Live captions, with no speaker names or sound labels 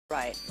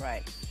Right,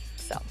 right.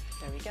 So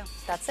there we go.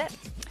 That's it.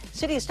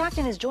 City of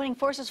Stockton is joining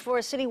forces for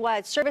a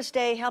citywide service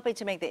day, helping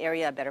to make the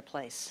area a better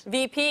place.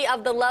 VP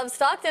of the Love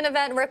Stockton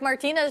event, Rick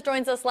Martinez,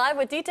 joins us live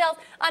with details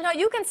on how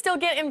you can still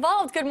get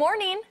involved. Good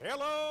morning.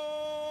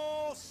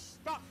 Hello,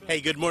 Stockton.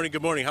 Hey, good morning.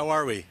 Good morning. How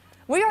are we?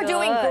 We are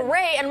doing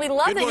great, and we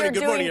love that you're doing.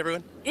 Good morning,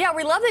 everyone. Yeah,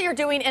 we love that you're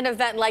doing an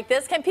event like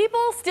this. Can people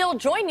still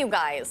join you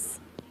guys?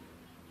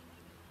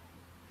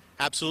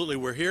 Absolutely.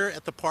 We're here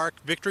at the park,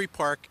 Victory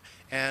Park,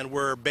 and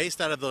we're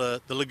based out of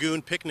the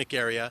Lagoon picnic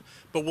area,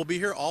 but we'll be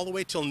here all the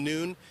way till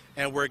noon,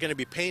 and we're going to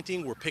be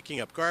painting, we're picking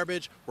up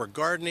garbage, we're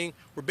gardening,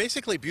 we're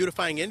basically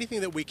beautifying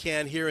anything that we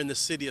can here in the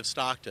city of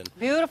Stockton.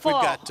 Beautiful.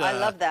 We've got, I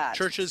love that.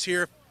 Churches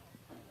here.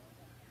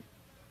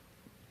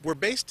 We're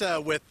based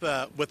with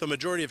a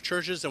majority of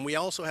churches, and we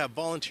also have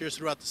volunteers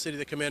throughout the city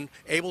that come in.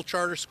 Able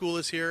Charter School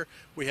is here.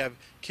 We have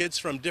kids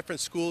from different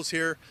schools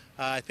here.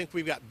 I think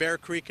we've got Bear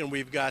Creek, and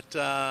we've got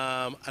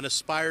an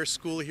Aspire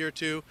school here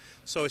too.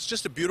 So it's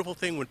just a beautiful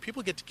thing when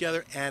people get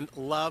together and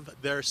love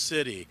their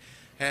city.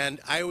 And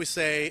I always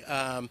say,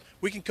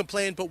 we can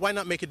complain, but why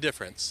not make a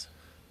difference?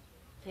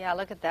 Yeah,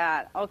 look at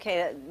that.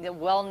 Okay, the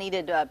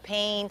well-needed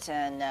paint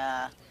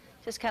and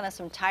just kind of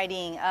some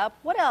tidying up.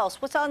 What else?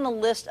 What's on the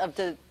list of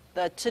the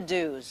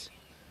to-dos?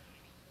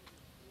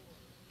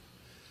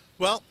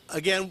 Well,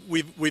 again,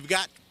 we've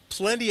got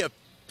plenty of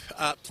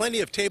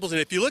tables,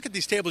 and if you look at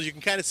these tables, you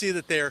can kind of see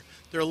that they're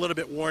a little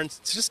bit worn.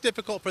 It's just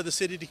difficult for the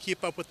city to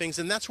keep up with things,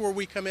 and that's where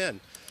we come in.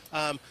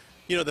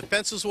 You know, the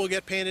fences will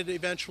get painted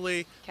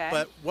eventually,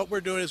 but what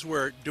we're doing is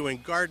we're doing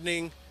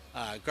gardening,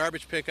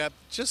 garbage pickup,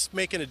 just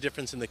making a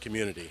difference in the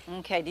community.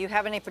 Okay. Do you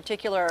have any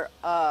particular,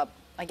 I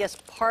guess,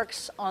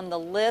 parks on the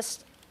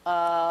list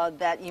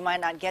that you might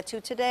not get to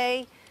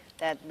today?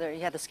 That you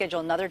have to schedule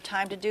another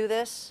time to do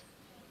this?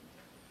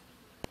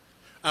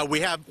 We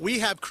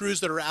have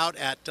crews that are out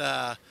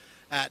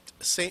at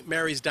St.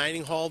 Mary's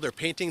Dining Hall. They're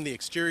painting the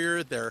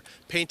exterior. They're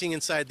painting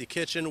inside the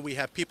kitchen. We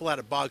have people out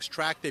at Boggs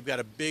Track. They've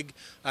got a big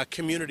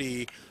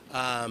community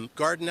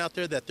garden out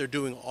there that they're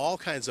doing all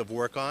kinds of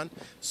work on.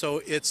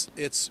 So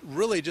it's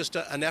really just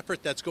an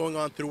effort that's going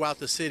on throughout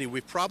the city.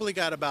 We've probably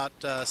got about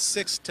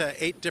 6 to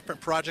 8 different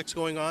projects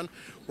going on.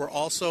 We're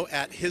also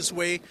at His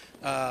Way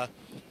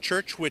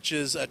Church, which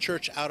is a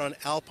church out on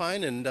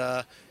Alpine, and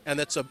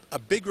that's a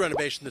big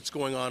renovation that's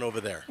going on over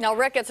there. Now,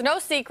 Rick, it's no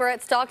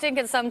secret, Stockton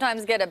can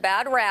sometimes get a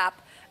bad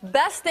rap.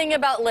 Best thing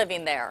about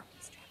living there?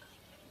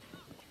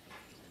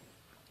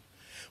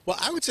 Well,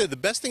 I would say the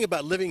best thing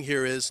about living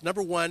here is,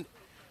 number one,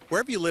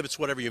 wherever you live, it's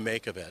whatever you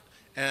make of it.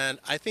 And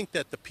I think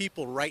that the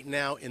people right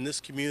now in this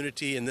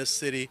community, in this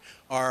city,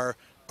 are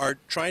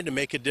trying to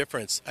make a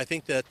difference. I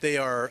think that they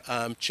are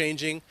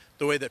changing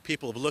the way that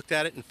people have looked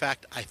at it. In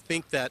fact, I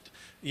think that,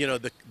 you know,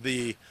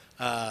 the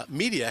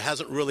media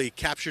hasn't really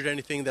captured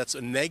anything that's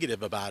a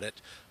negative about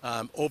it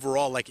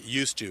overall like it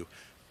used to.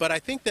 But I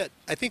think that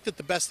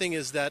the best thing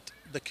is that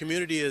the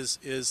community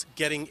is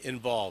getting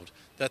involved.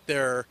 That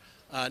they're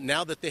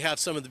now that they have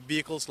some of the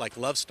vehicles like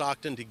Love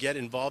Stockton to get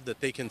involved,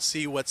 that they can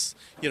see what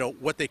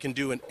they can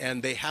do,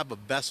 and they have a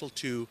vessel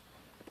to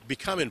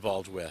become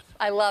involved with.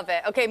 I love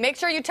it. Okay, make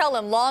sure you tell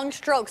them long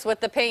strokes with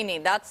the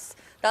painting. That's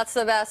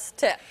the best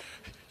tip.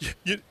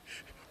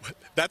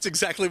 That's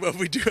exactly what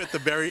we do at the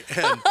very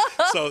end.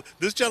 So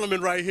this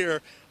gentleman right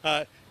here,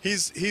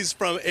 he's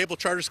from Able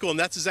Charter School, and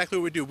that's exactly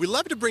what we do. We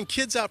love to bring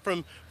kids out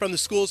from the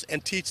schools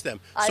and teach them.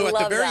 So at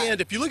the very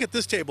end, if you look at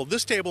this table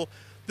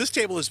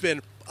has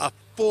been a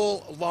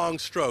full long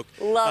stroke.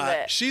 Love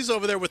it. She's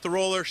over there with the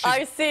roller. She's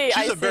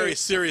a very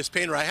serious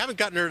painter. I haven't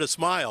gotten her to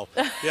smile.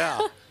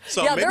 Yeah.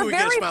 So yeah, maybe they're we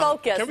get a very smile.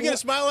 focused. Can we get a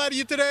smile out of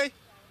you today?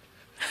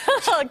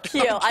 Oh,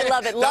 cute. Okay. I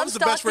love it. That was the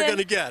best we're going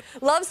to get.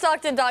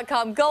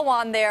 LoveStockton.com. Go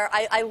on there.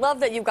 I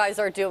love that you guys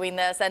are doing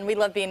this, and we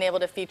love being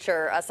able to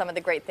feature some of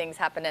the great things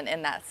happening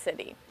in that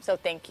city. So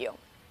thank you.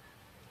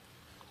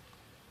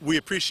 We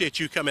appreciate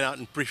you coming out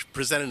and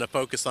presenting a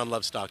focus on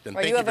Love Stockton.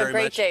 Well, Thank you very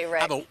much. have a great day,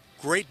 Rick. Have a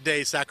great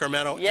day,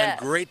 Sacramento, Yes.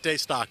 and great day,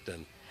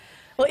 Stockton.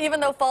 Well, even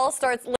though fall starts